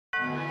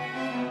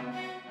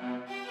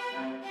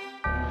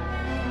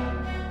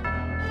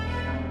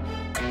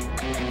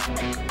Hey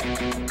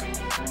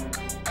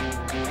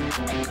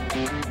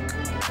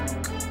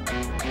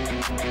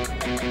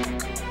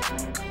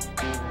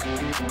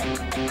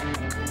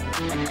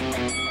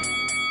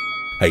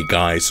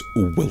guys,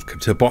 welcome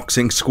to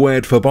Boxing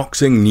Squared for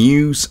boxing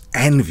news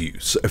and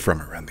views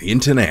from around the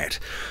internet.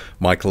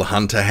 Michael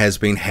Hunter has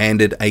been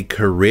handed a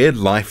career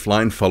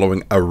lifeline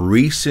following a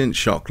recent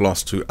shock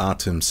loss to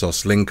Artem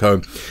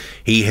Soslenko.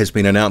 He has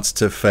been announced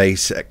to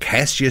face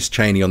Cassius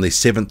Chaney on the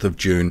 7th of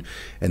June,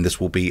 and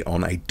this will be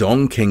on a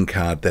Don King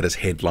card that is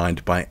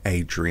headlined by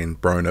Adrian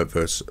Broner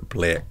versus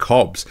Blair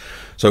Cobbs.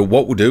 So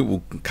what we'll do,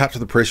 we'll cut to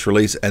the press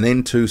release and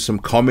then to some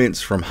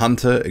comments from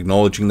Hunter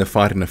acknowledging the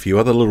fight and a few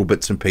other little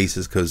bits and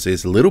pieces because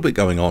there's a little bit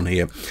going on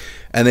here,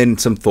 and then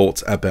some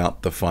thoughts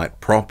about the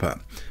fight proper,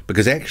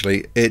 because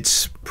actually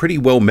it's pretty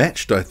well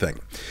matched, I think.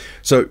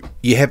 So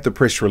you have the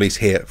press release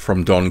here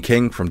from Don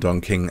King, from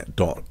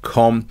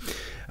donking.com.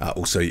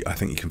 Also, I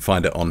think you can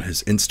find it on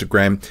his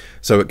Instagram.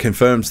 So it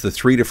confirms the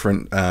 3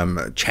 different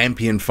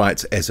champion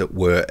fights, as it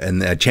were,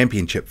 and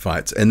championship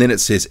fights. And then it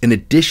says, in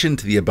addition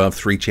to the above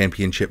 3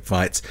 championship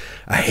fights,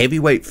 a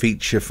heavyweight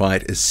feature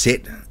fight is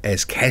set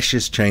as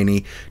Cassius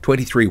Chaney,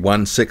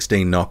 23-1,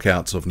 16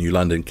 knockouts of New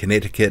London,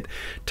 Connecticut,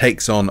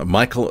 takes on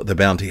Michael the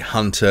Bounty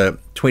Hunter,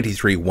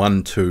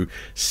 23-1,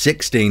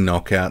 16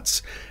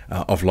 knockouts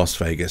of Las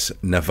Vegas,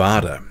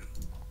 Nevada.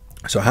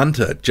 So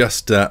Hunter,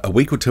 just a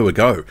week or two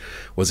ago,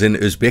 was in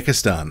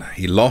Uzbekistan.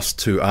 He lost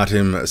to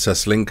Artem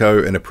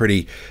Soslenko in a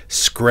pretty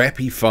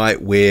scrappy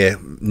fight where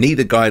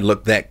neither guy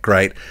looked that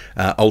great.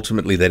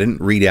 Ultimately, they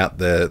didn't read out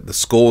the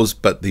scores,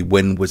 but the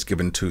win was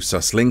given to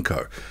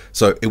Soslenko.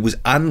 So it was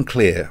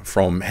unclear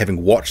from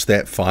having watched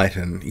that fight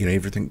and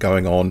everything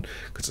going on,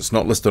 because it's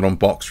not listed on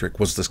BoxRec,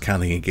 was this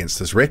counting against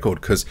this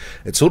record? Because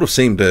it sort of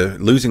seemed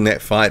losing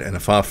that fight in a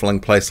far-flung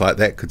place like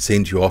that could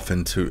send you off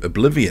into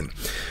oblivion.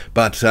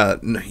 But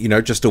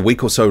just a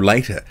week or so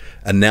later,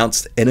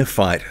 announced in a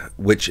fight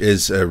which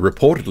is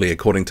reportedly,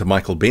 according to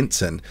Michael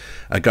Benson,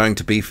 going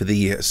to be for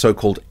the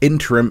so-called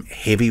interim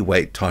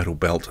heavyweight title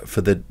belt for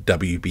the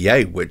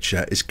WBA, which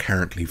is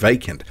currently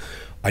vacant.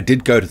 I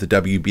did go to the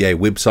WBA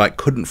website,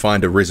 couldn't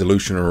find a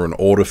resolution or an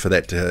order for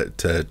that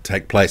to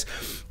take place.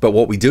 But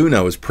what we do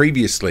know is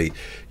previously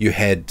you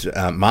had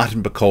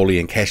Martin Bakole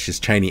and Cassius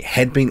Chaney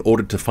had been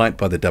ordered to fight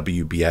by the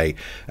WBA.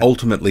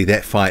 Ultimately,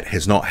 that fight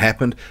has not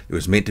happened. It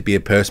was meant to be a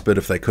purse bid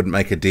if they couldn't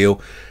make a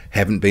deal.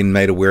 Haven't been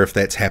made aware if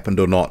that's happened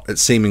or not.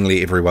 It's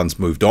seemingly everyone's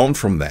moved on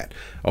from that.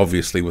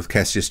 Obviously, with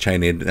Cassius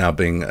Chaney now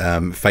being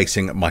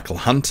facing Michael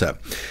Hunter.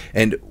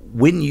 And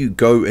when you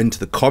go into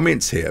the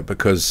comments here,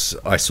 because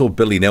I saw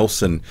Billy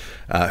Nelson,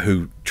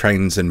 who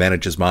trains and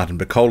manages Martin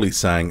Bakole,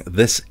 saying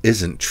this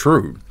isn't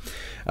true.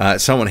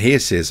 Someone here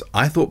says,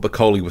 I thought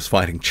Bakole was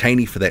fighting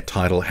Chaney for that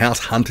title. How's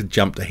Hunter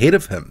jumped ahead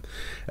of him?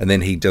 And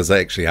then he does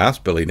actually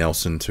ask Billy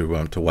Nelson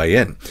to weigh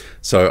in.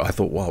 So I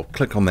thought, well,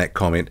 click on that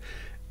comment.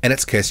 And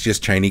it's Cassius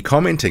Chaney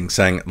commenting,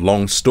 saying,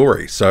 long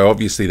story. So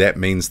obviously that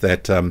means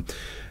that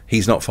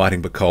he's not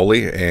fighting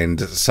Bakole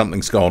and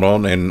something's gone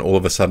on and all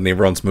of a sudden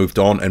everyone's moved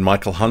on and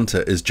Michael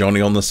Hunter is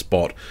Johnny on the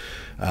spot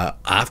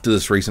after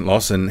this recent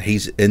loss, and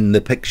he's in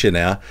the picture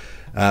now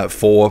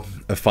for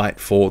a fight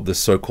for the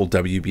so-called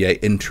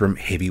WBA interim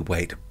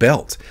heavyweight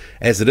belt.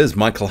 As it is,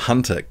 Michael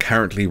Hunter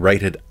currently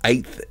rated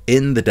 8th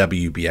in the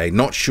WBA.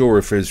 Not sure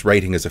if his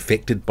rating is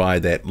affected by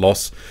that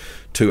loss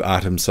to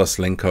Artem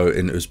Soslenko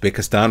in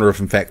Uzbekistan, or if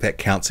in fact that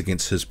counts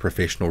against his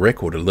professional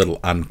record. A little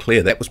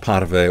unclear. That was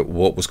part of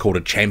what was called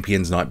a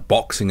Champions Night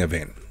boxing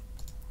event.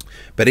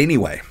 But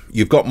anyway,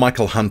 you've got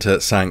Michael Hunter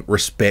saying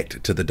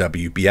respect to the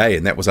WBA,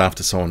 and that was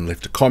after someone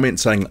left a comment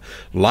saying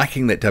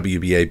liking that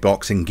WBA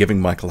boxing giving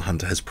Michael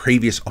Hunter his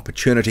previous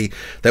opportunity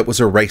that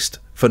was erased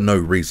for no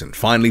reason.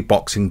 Finally,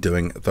 boxing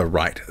doing the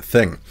right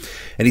thing.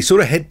 And he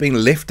sort of had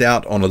been left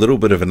out on a little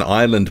bit of an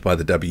island by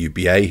the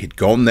WBA. He'd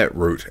gone that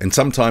route, and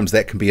sometimes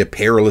that can be a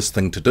perilous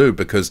thing to do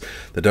because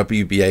the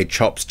WBA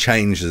chops,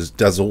 changes,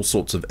 does all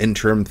sorts of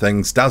interim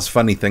things, does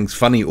funny things,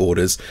 funny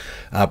orders,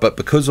 but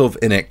because of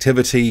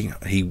inactivity,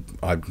 he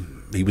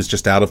was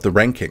just out of the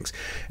rankings.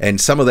 And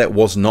some of that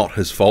was not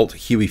his fault.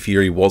 Hughie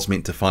Fury was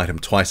meant to fight him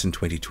twice in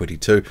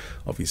 2022.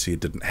 Obviously,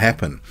 it didn't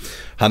happen.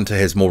 Hunter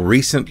has more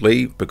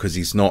recently, because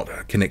he's not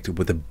connected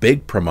with a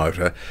big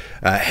promoter,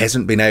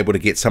 hasn't been able to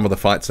get some of the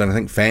fights that I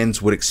think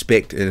fans would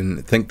expect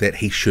and think that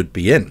he should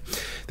be in.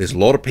 There's a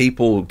lot of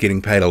people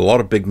getting paid a lot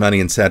of big money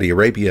in Saudi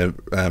Arabia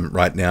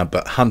right now,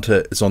 but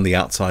Hunter is on the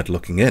outside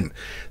looking in.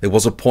 There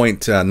was a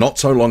point not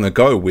so long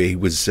ago where he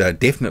was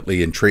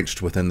definitely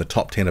entrenched within the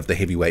top 10 of the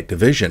heavyweight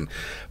division,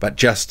 but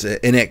just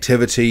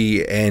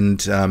inactivity,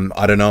 and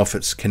I don't know if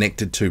it's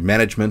connected to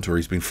management or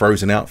he's been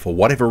frozen out for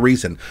whatever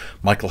reason.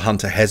 Michael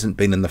Hunter hasn't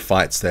been in the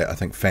fights that I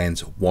think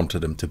fans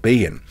wanted him to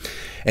be in.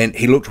 And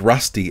he looked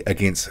rusty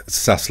against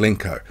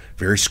Soslenko.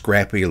 Very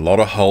scrappy, a lot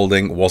of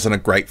holding, wasn't a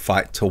great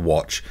fight to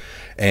watch.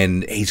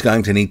 and he's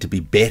going to need to be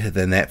better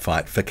than that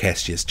fight for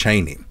Cassius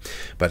Chaney.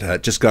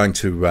 But just going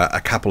to a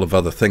couple of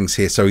other things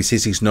here. So he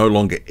says he's no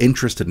longer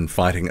interested in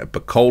fighting at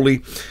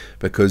Bakole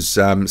because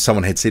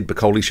someone had said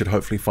Bakole should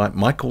hopefully fight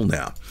Michael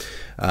now.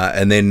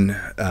 And then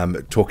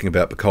talking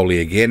about Bakole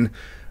again,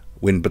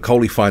 when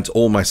Bakole finds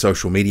all my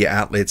social media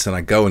outlets and I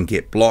go and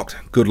get blocked,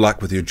 good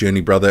luck with your journey,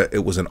 brother.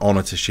 It was an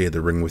honor to share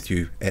the ring with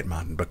you at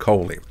Martin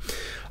Bakole.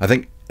 I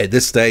think at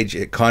this stage,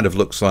 it kind of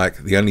looks like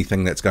the only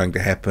thing that's going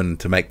to happen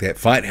to make that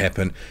fight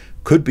happen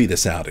could be the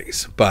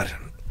Saudis. But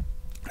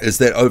is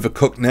that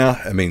overcooked now?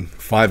 I mean,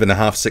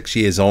 5.5, 6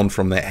 years on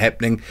from that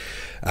happening.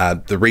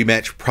 The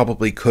rematch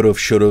probably could have,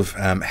 should have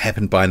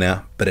happened by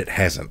now, but it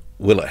hasn't.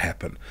 Will it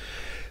happen?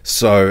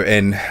 So,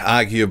 and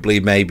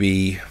arguably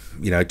maybe,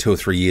 2 or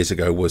 3 years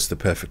ago was the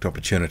perfect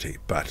opportunity.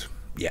 But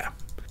yeah.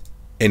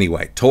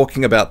 Anyway,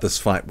 talking about this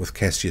fight with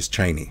Cassius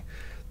Chaney.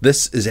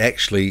 This is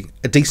actually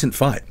a decent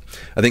fight.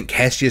 I think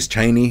Cassius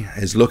Chaney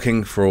is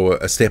looking for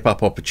a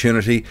step-up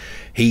opportunity.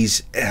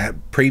 He's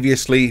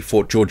previously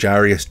fought George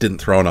Arias, didn't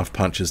throw enough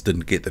punches,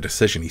 didn't get the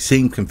decision. He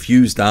seemed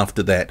confused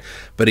after that,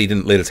 but he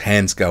didn't let his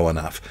hands go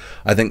enough.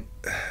 I think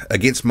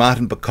against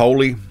Martin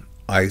Bakole,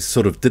 I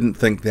sort of didn't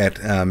think that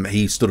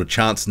he stood a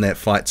chance in that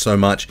fight so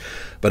much,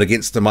 but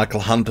against the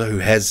Michael Hunter, who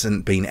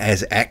hasn't been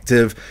as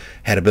active,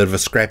 had a bit of a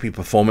scrappy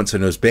performance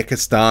in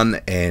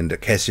Uzbekistan, and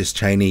Cassius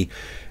Chaney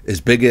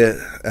is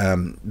bigger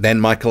than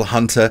Michael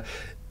Hunter.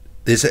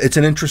 It's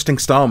an interesting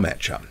style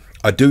matchup.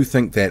 I do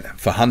think that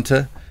for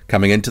Hunter,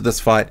 coming into this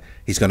fight,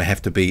 he's going to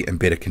have to be in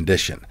better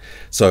condition.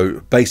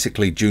 So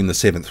basically June the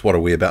 7th, what are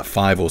we, about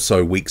 5 or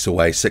so weeks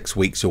away, 6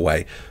 weeks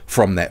away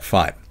from that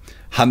fight.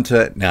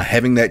 Hunter, now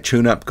having that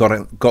tune-up,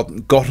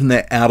 gotten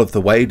that out of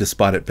the way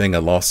despite it being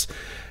a loss,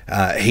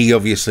 he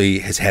obviously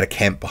has had a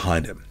camp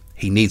behind him.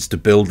 He needs to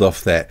build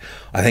off that.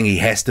 I think he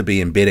has to be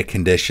in better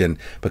condition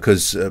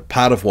because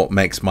part of what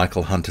makes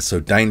Michael Hunter so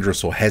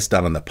dangerous, or has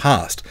done in the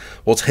past,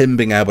 was him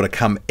being able to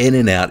come in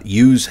and out,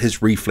 use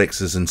his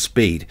reflexes and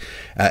speed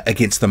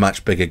against the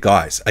much bigger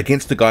guys.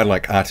 Against a guy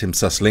like Artem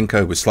Saslenko,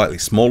 who was slightly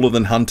smaller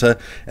than Hunter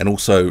and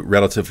also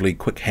relatively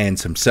quick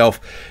hands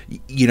himself,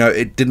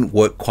 it didn't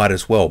work quite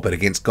as well. But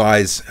against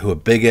guys who are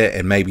bigger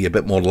and maybe a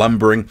bit more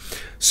lumbering,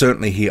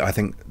 certainly I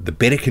think the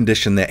better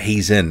condition that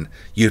he's in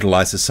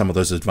utilizes some of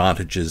those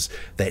advantages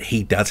that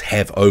he does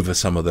have over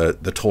some of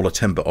the taller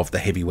timber of the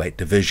heavyweight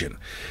division.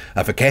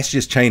 For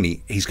Cassius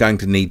Chaney, he's going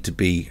to need to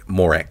be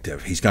more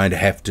active. He's going to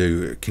have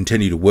to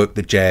continue to work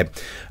the jab,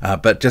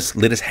 but just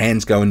let his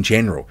hands go in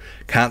general.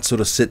 Can't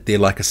sort of sit there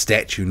like a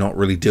statue not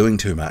really doing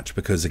too much,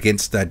 because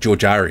against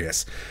George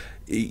Arias,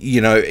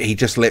 he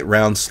just let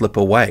rounds slip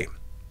away.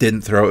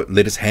 Didn't throw it,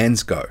 let his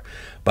hands go.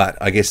 But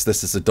I guess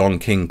this is a Don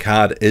King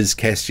card. Is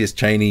Cassius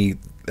Chaney,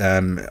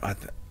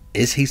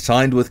 is he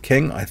signed with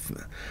King?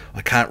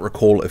 I can't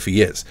recall if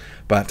he is.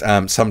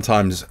 But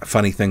sometimes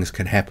funny things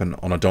can happen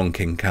on a Don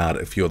King card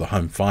if you're the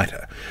home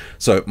fighter.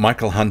 So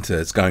Michael Hunter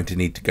is going to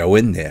need to go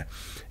in there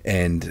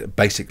and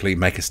basically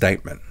make a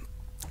statement.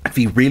 If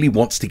he really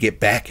wants to get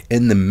back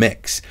in the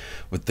mix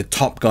with the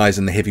top guys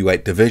in the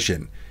heavyweight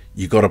division,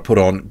 you got to put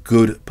on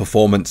good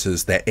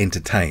performances that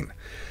entertain.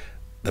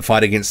 The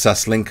fight against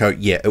Saslenko,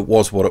 yeah, it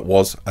was what it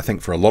was. I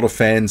think for a lot of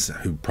fans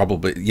who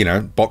probably,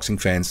 boxing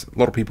fans, a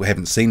lot of people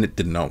haven't seen it,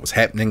 didn't know it was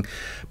happening.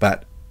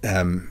 But,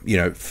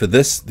 for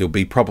this, there'll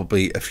be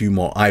probably a few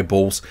more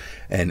eyeballs.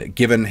 And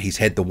given he's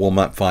had the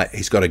warm-up fight,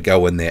 he's got to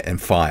go in there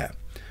and fire.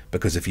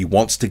 Because if he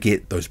wants to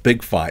get those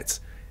big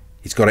fights,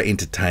 he's got to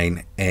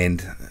entertain.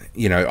 And,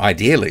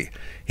 ideally,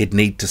 he'd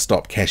need to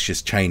stop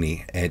Cassius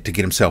Chaney and to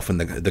get himself in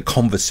the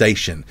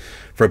conversation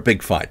for a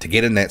big fight, to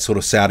get in that sort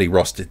of Saudi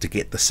roster, to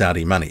get the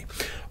Saudi money.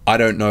 I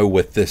don't know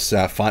with this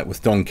fight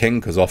with Don King,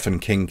 because often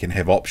King can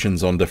have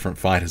options on different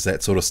fighters,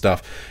 that sort of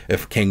stuff.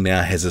 If King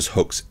now has his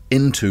hooks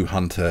into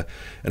Hunter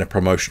in a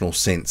promotional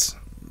sense,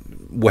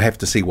 we'll have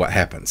to see what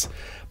happens.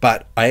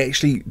 But I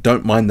actually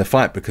don't mind the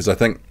fight, because I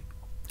think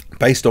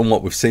based on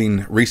what we've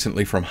seen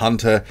recently from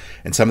Hunter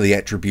and some of the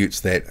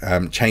attributes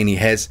that Chaney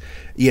has,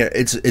 yeah,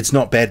 it's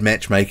not bad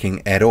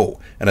matchmaking at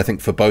all. And I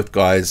think for both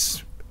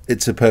guys,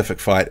 it's a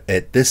perfect fight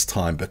at this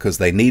time, because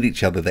they need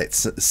each other.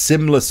 That's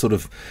similar sort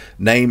of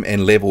name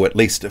and level, at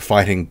least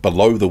fighting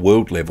below the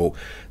world level,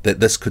 that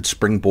this could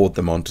springboard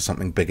them onto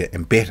something bigger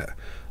and better.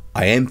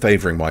 I am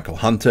favouring Michael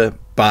Hunter,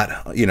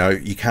 but,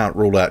 you can't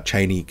rule out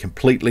Chaney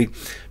completely,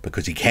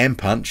 because he can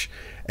punch.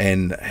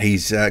 And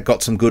he's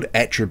got some good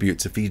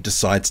attributes if he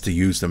decides to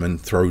use them and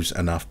throws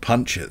enough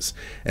punches.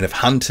 And if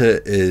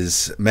Hunter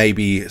is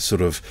maybe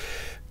sort of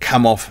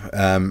come off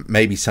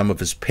maybe some of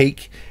his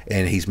peak,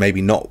 and he's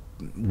maybe not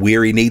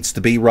where he needs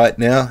to be right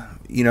now,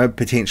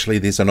 potentially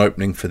there's an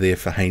opening for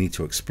Haney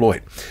to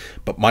exploit.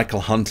 But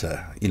Michael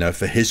Hunter,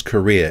 for his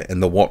career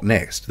and the what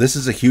next, this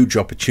is a huge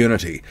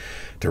opportunity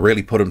to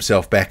really put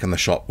himself back in the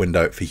shop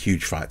window for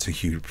huge fights and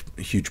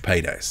huge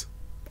paydays.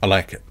 I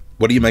like it.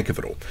 What do you make of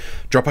it all?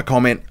 Drop a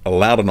comment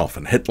loud and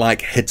often. Hit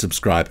like, hit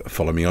subscribe,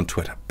 follow me on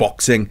Twitter.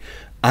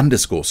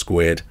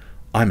 Boxing_squared.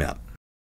 I'm out.